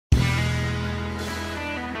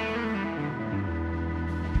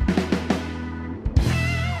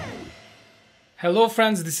Hello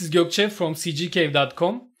friends, this is Gökçe from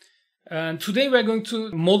CGCave.com, and today we are going to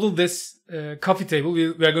model this coffee table. We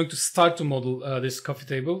are going to start to model this coffee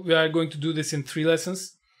table. We are going to do this in 3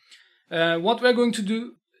 lessons. What we are going to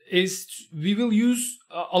do is we will use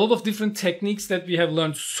a lot of different techniques that we have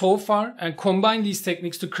learned so far and combine these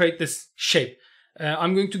techniques to create this shape.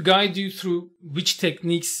 I'm going to guide you through which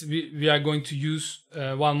techniques we are going to use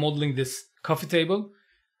while modeling this coffee table.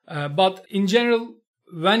 But in general,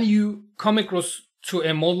 when you come across to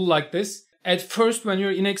a model like this, at first when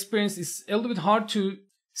you're inexperienced, it's a little bit hard to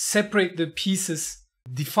separate the pieces,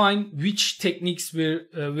 define which techniques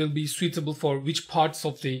will be suitable for which parts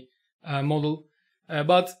of the model.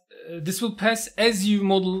 But this will pass as you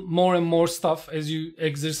model more and more stuff, as you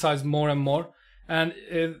exercise more and more. And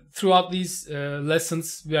throughout these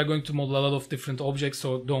lessons, we are going to model a lot of different objects,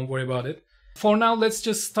 so don't worry about it. For now, let's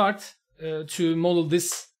just start to model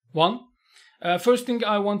this one. First thing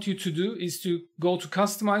I want you to do is to go to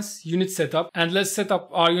Customize, Unit Setup, and let's set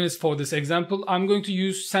up our units for this example. I'm going to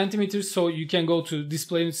use centimeters, so you can go to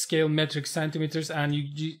Display Unit Scale, Metric Centimeters, and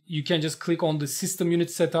you can just click on the System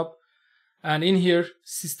Unit Setup. And in here,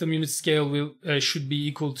 System Unit Scale should be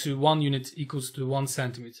equal to 1 unit equals to 1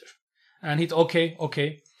 centimeter. And hit OK,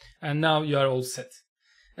 OK, and now you are all set.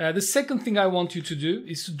 The second thing I want you to do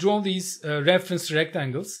is to draw these reference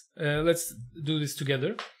rectangles. Let's do this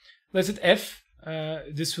together. Let's hit F.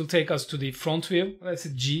 This will take us to the front view. Let's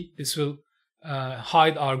hit G. This will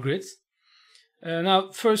hide our grid.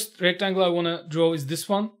 Now, first rectangle I want to draw is this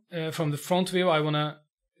one. From the front view, I want to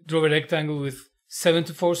draw a rectangle with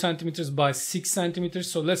 74 centimeters by 6 centimeters.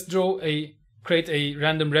 So let's create a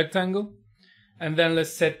random rectangle. And then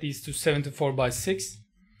let's set these to 74 by 6.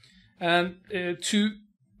 And to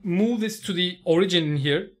move this to the origin in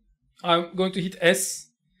here, I'm going to hit S,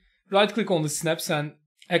 right click on the snaps and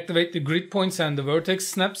activate the grid points and the vertex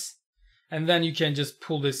snaps. And then you can just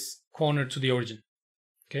pull this corner to the origin.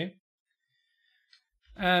 Okay.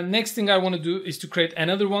 And next thing I want to do is to create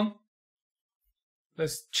another one.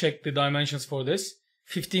 Let's check the dimensions for this.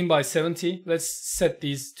 15 by 70. Let's set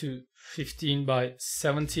these to 15 by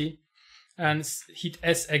 70. And hit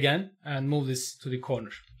S again and move this to the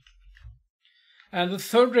corner. And the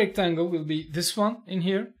third rectangle will be this one in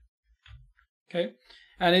here. Okay.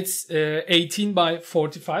 And it's 18 by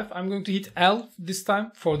 45. I'm going to hit L this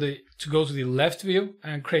time to go to the left view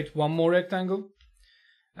and create one more rectangle.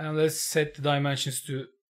 And let's set the dimensions to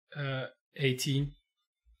 18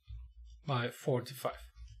 by 45.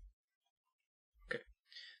 Okay.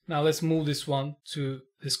 Now let's move this one to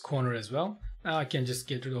this corner as well. Now I can just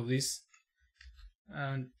get rid of this.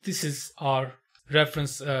 And this is our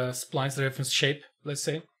reference splines, the reference shape, let's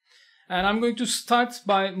say. And I'm going to start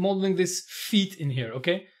by modeling this feet in here,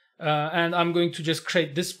 okay? And I'm going to just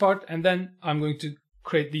create this part, and then I'm going to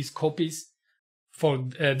create these copies. For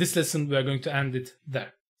this lesson, we are going to end it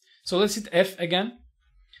there. So let's hit F again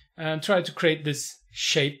and try to create this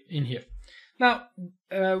shape in here. Now,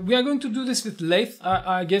 we are going to do this with lathe.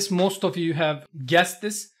 I guess most of you have guessed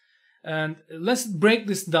this. And let's break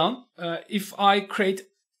this down. If I create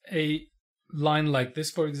a line like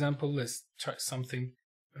this, for example, let's try something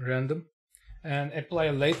random and apply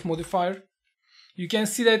a lathe modifier, you can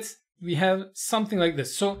see that we have something like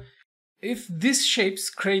this. So if this shape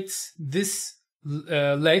creates this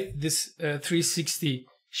lathe, this 360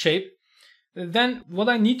 shape, then what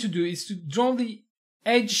I need to do is to draw the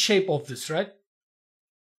edge shape of this, right?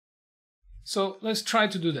 So let's try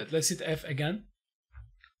to do that. Let's hit F again.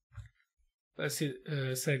 Let's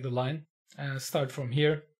select the line and start from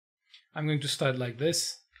here. I'm going to start like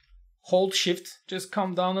this. Hold Shift, just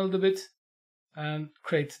come down a little bit and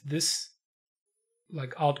create this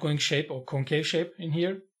like outgoing shape or concave shape in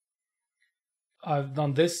here. I've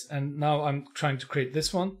done this and now I'm trying to create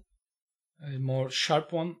this one, a more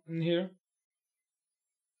sharp one in here.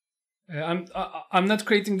 I'm not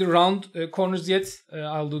creating the round corners yet.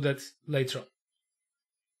 I'll do that later on.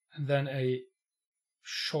 And then a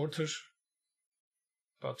shorter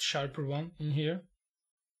but sharper one in here.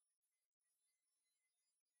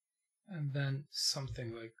 And then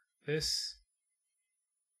something like this.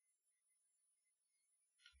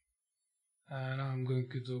 And I'm going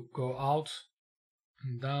to go out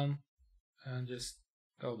and down and just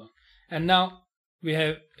go down. And now we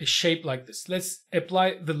have a shape like this. Let's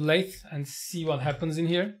apply the lathe and see what happens in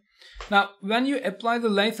here. Now, when you apply the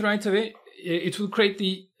lathe right away, it will create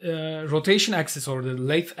the rotation axis or the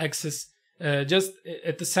lathe axis just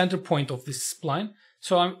at the center point of this spline.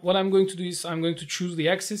 So what I'm going to do is I'm going to choose the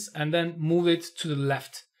axis and then move it to the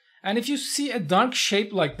left. And if you see a dark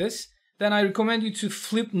shape like this, then I recommend you to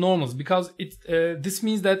flip normals, because this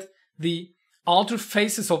means that the outer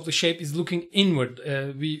faces of the shape is looking inward.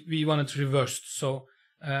 We want it reversed. So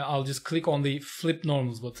I'll just click on the flip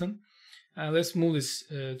normals button. Let's move this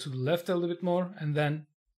to the left a little bit more, and then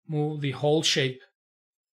move the whole shape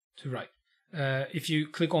to right. If you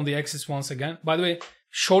click on the axis once again, by the way,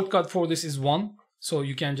 shortcut for this is 1. So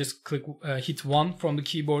you can just click, hit 1 from the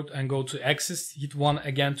keyboard and go to axis, hit 1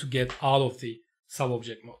 again to get out of the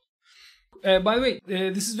sub-object mode. By the way,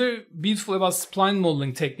 this is very beautiful about spline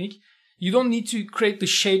modeling technique. You don't need to create the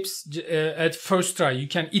shapes at first try. You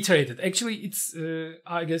can iterate it. Actually, it's,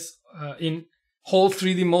 I guess, in whole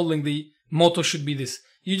 3D modeling, the motto should be this.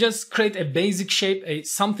 You just create a basic shape,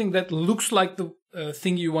 something that looks like the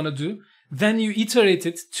thing you want to do. Then you iterate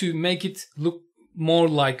it to make it look more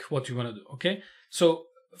like what you want to do, okay? So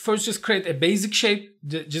first just create a basic shape.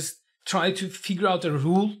 Just try to figure out a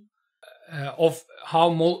rule of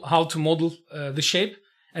how to model the shape,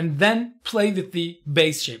 and then play with the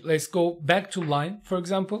base shape. Let's go back to line, for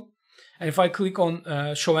example. And if I click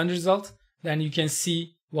on show end result, then you can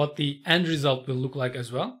see what the end result will look like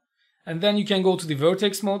as well. And then you can go to the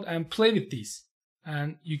vertex mode and play with these.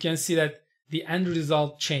 And you can see that the end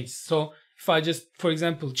result changes. So if I just, for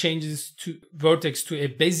example, change this to vertex to a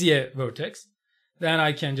Bezier vertex, then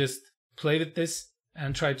I can just play with this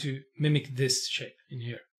and try to mimic this shape in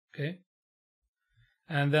here, okay?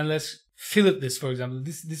 And then let's fillet this, for example.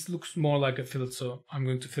 This looks more like a fillet, so I'm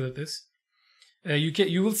going to fillet this.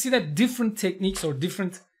 You will see that different techniques or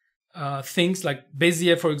different things like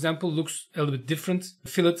Bezier, for example, looks a little bit different.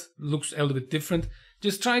 Fillet looks a little bit different.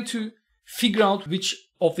 Just try to figure out which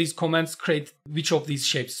of these commands create which of these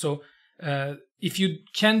shapes. So if you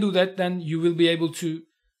can do that, then you will be able to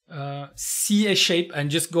see a shape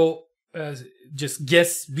and just go, just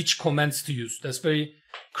guess which commands to use. That's very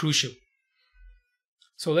crucial.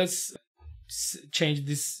 So let's change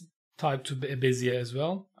this type to Bezier as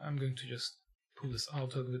well. I'm going to just pull this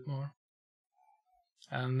out a little bit more.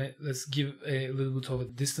 And let's give a little bit of a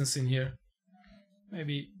distance in here.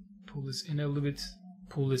 Maybe pull this in a little bit,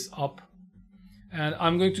 pull this up. And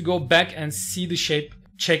I'm going to go back and see the shape,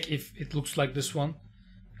 check if it looks like this one.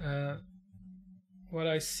 What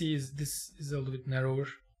I see is this is a little bit narrower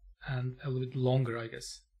and a little bit longer, I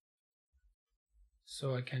guess.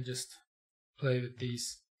 So I can just play with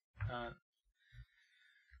these.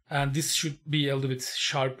 And this should be a little bit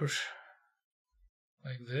sharper,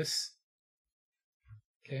 like this.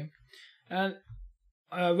 Okay. And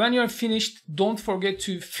when you're finished, don't forget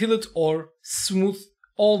to fillet or smooth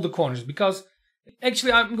all the corners, because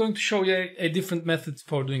actually I'm going to show you a different method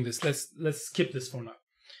for doing this. Let's skip this for now.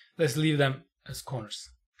 Let's leave them as corners.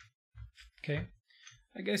 Okay.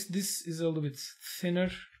 I guess this is a little bit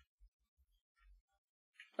thinner.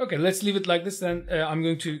 Okay, let's leave it like this. Then I'm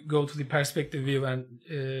going to go to the perspective view and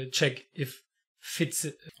check if fits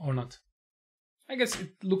it or not. I guess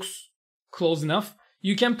it looks close enough.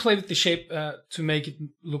 You can play with the shape to make it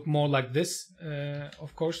look more like this,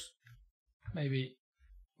 of course. Maybe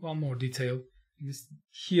one more detail.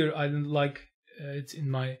 Here I didn't like it in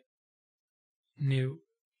my new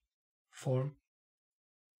form.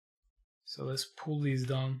 So let's pull these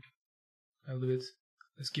down a little bit.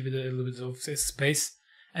 Let's give it a little bit of space.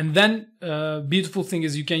 And then beautiful thing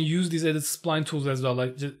is you can use these edit spline tools as well.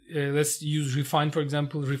 Like let's use refine, for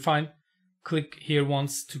example. Refine. Click here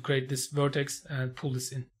once to create this vertex and pull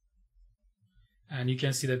this in. And you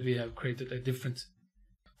can see that we have created a different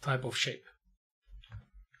type of shape.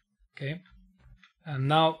 Okay. And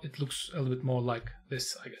now it looks a little bit more like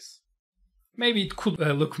this, I guess. Maybe it could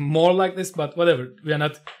look more like this, but whatever. We are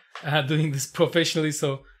not doing this professionally,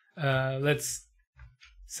 so let's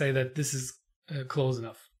say that this is close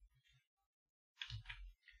enough.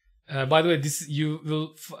 By the way, this you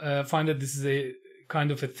will find that this is a kind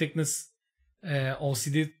of a thickness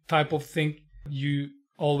OCD type of thing. You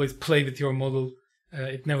always play with your model.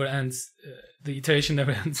 It never ends. The iteration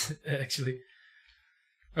never ends, actually.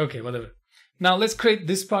 Okay, whatever. Now let's create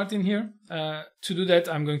this part in here. To do that,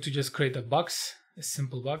 I'm going to just create a box, a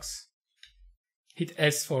simple box. Hit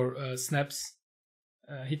S for snaps.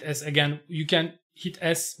 Hit S again. You can hit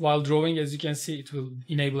S while drawing. As you can see, it will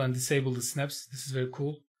enable and disable the snaps. This is very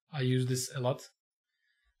cool. I use this a lot.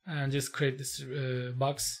 And just create this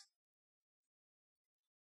box.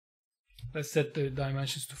 Let's set the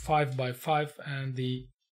dimensions to 5 by 5 and the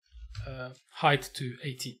height to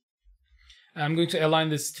 18. I'm going to align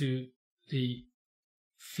this to the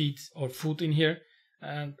feet or foot in here,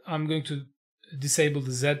 and I'm going to disable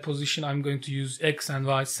the Z position. I'm going to use X and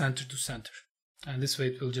Y center to center, and this way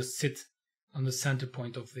it will just sit on the center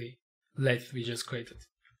point of the lathe we just created.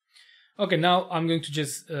 Okay, now I'm going to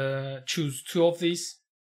just choose 2 of these.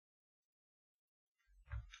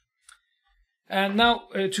 And now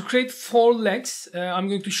to create 4 legs, I'm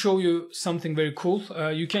going to show you something very cool.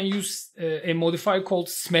 You can use a modifier called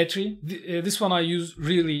symmetry. This one I use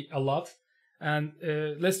really a lot. And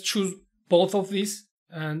let's choose both of these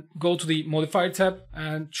and go to the modifier tab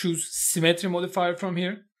and choose symmetry modifier from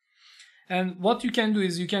here. And what you can do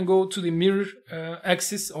is you can go to the mirror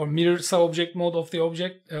axis or mirror subobject mode of the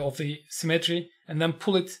object of the symmetry and then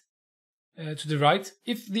pull it to the right.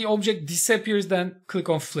 If the object disappears, then click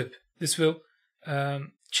on flip. This will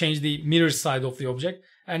change the mirror side of the object,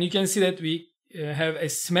 and you can see that we have a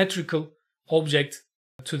symmetrical object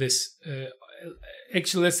to this.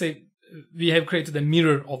 Actually, let's say we have created a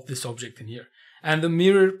mirror of this object in here, and the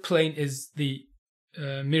mirror plane is the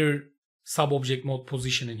mirror sub-object mode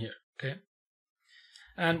position in here. Okay,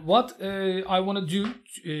 and what I want to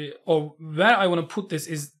do, or where I want to put this,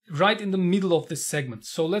 is right in the middle of this segment.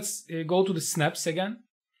 So let's go to the snaps again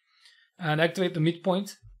and activate the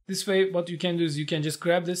midpoint. This way, what you can do is you can just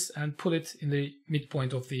grab this and put it in the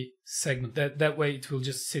midpoint of the segment. That way it will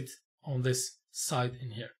just sit on this side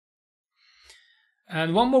in here.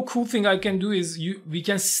 And one more cool thing I can do is we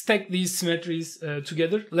can stack these symmetries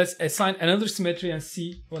together. Let's assign another symmetry and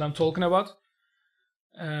see what I'm talking about.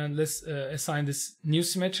 And let's assign this new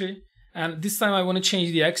symmetry. And this time I want to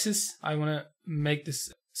change the axis. I want to make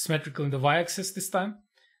this symmetrical in the y-axis this time.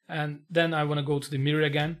 And then I want to go to the mirror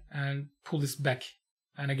again and pull this back.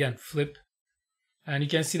 And again, flip. And you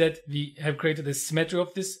can see that we have created a symmetry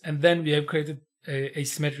of this, and then we have created a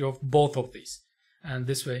symmetry of both of these. And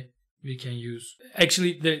this way we can use...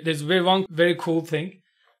 Actually, there's one very cool thing,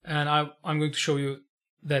 and I'm going to show you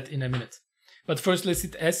that in a minute. But first, let's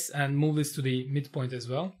hit S and move this to the midpoint as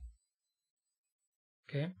well.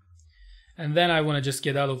 Okay. And then I want to just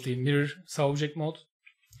get out of the mirror subobject mode.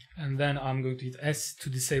 And then I'm going to hit S to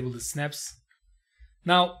disable the snaps.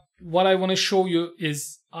 Now, what I want to show you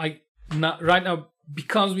is right now,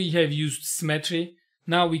 because we have used symmetry,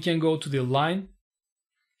 now we can go to the line,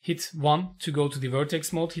 hit 1 to go to the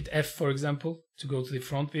vertex mode, hit F, for example, to go to the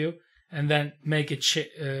front view, and then make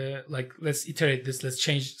a let's iterate this, let's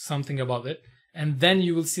change something about it. And then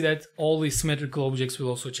you will see that all the symmetrical objects will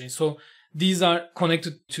also change. So these are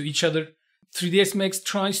connected to each other. 3ds Max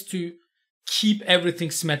tries to keep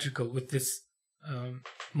everything symmetrical with this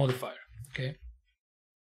modifier. Okay.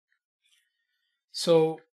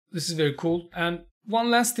 So this is very cool. And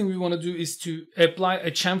one last thing we want to do is to apply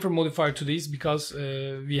a chamfer modifier to these, because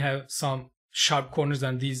we have some sharp corners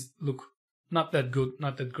and these look not that good,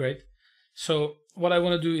 not that great. So what I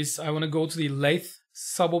want to do is I want to go to the lathe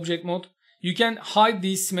sub-object mode. You can hide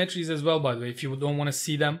these symmetries as well, by the way. If you don't want to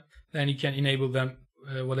see them, then you can enable them,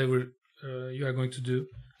 whatever you are going to do,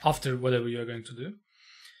 after whatever you are going to do.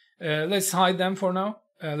 Let's hide them for now.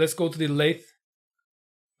 Let's go to the lathe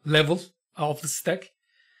level of the stack.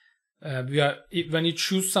 When you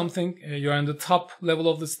choose something, you are in the top level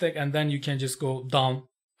of the stack, and then you can just go down,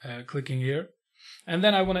 clicking here. And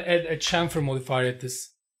then I want to add a chamfer modifier at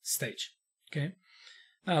this stage. Okay.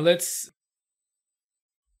 Now let's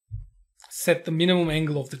set the minimum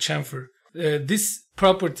angle of the chamfer. This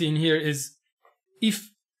property in here is if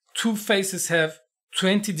two faces have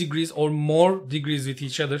 20 degrees or more degrees with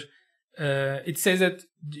each other, it says that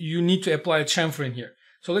you need to apply a chamfer in here.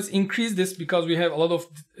 So let's increase this, because we have a lot of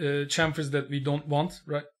chamfers that we don't want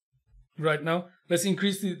right now. Let's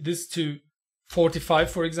increase this to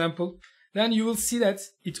 45, for example. Then you will see that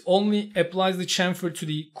it only applies the chamfer to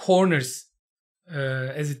the corners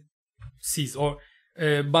as it sees. Or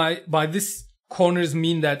by this, corners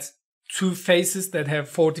mean that two faces that have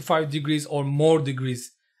 45 degrees or more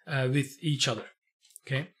degrees with each other.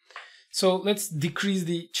 Okay. So let's decrease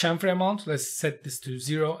the chamfer amount. Let's set this to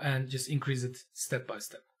 0 and just increase it step by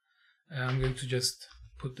step. I'm going to just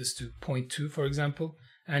put this to 0.2, for example.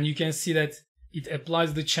 And you can see that it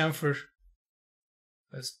applies the chamfer.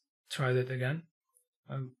 Let's try that again.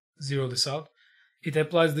 Zero this out. It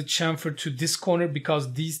applies the chamfer to this corner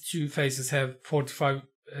because these two faces have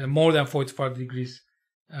more than 45 degrees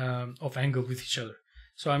of angle with each other.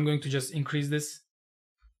 So I'm going to just increase this.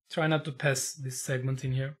 Try not to pass this segment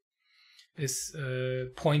in here. Is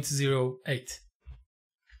 0.08.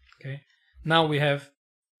 Okay, now we have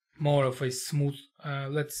more of a smooth.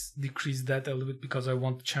 Let's decrease that a little bit because I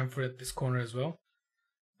want chamfer at this corner as well.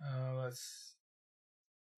 Let's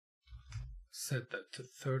set that to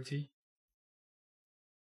 30.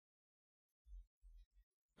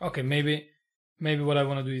 Okay, maybe what I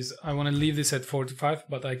want to do is I want to leave this at 45,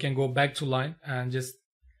 but I can go back to line and just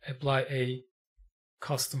apply a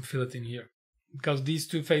custom fillet in here. Because these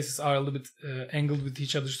two faces are a little bit angled with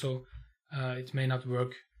each other, so it may not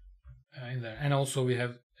work in there. And also we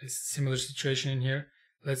have a similar situation in here.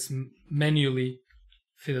 let's manually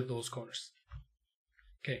fit those corners.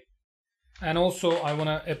 Okay. And also I want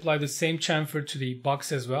to apply the same chamfer to the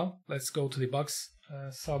box as well. Let's go to the box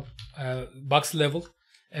box level,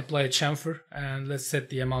 apply a chamfer, and let's set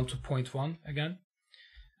the amount to 0.1 again,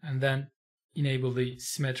 and then enable the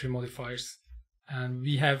symmetry modifiers, and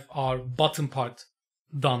we have our bottom part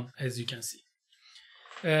done, as you can see.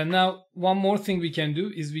 Now one more thing we can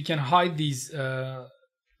do is we can hide these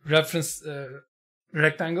reference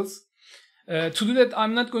rectangles. To do that,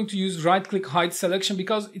 I'm not going to use right click hide selection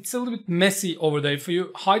because it's a little bit messy over there. If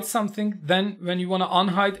you hide something, then when you want to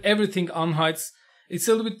unhide, everything unhides. It's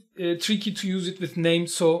a little bit tricky to use it with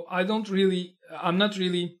names, so I'm not really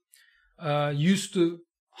used to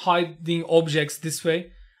hiding objects this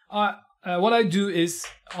way. What I do is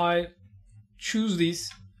I choose these,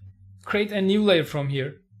 create a new layer from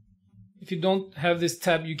here. If you don't have this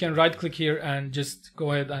tab, you can right click here and just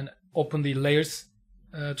go ahead and open the layers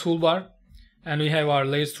toolbar, and we have our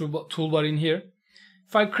layers toolbar in here.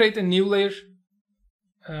 If I create a new layer,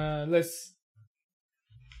 let's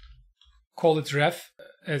call it ref,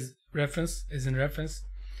 as reference, as in reference,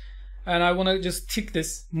 and I want to just tick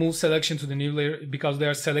this move selection to the new layer. Because they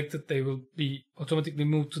are selected, they will be automatically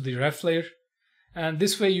moved to the ref layer. And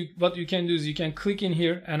this way, what you can do is you can click in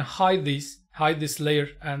here and hide this layer,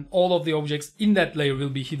 and all of the objects in that layer will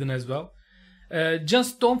be hidden as well.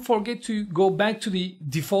 Just don't forget to go back to the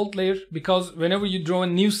default layer, because whenever you draw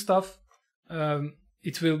new stuff,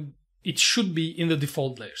 it should be in the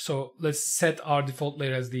default layer. So let's set our default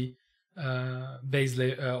layer as the base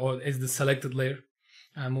layer, or as the selected layer,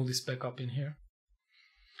 and move this back up in here.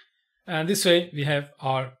 And this way we have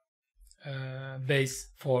our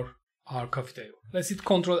base for our coffee table. Let's hit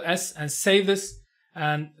Ctrl S and save this,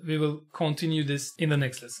 and we will continue this in the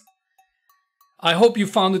next lesson. I hope you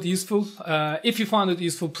found it useful. If you found it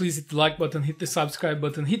useful, please hit the like button, hit the subscribe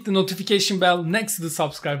button, hit the notification bell next to the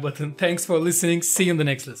subscribe button. Thanks for listening. See you in the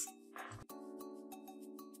next lesson.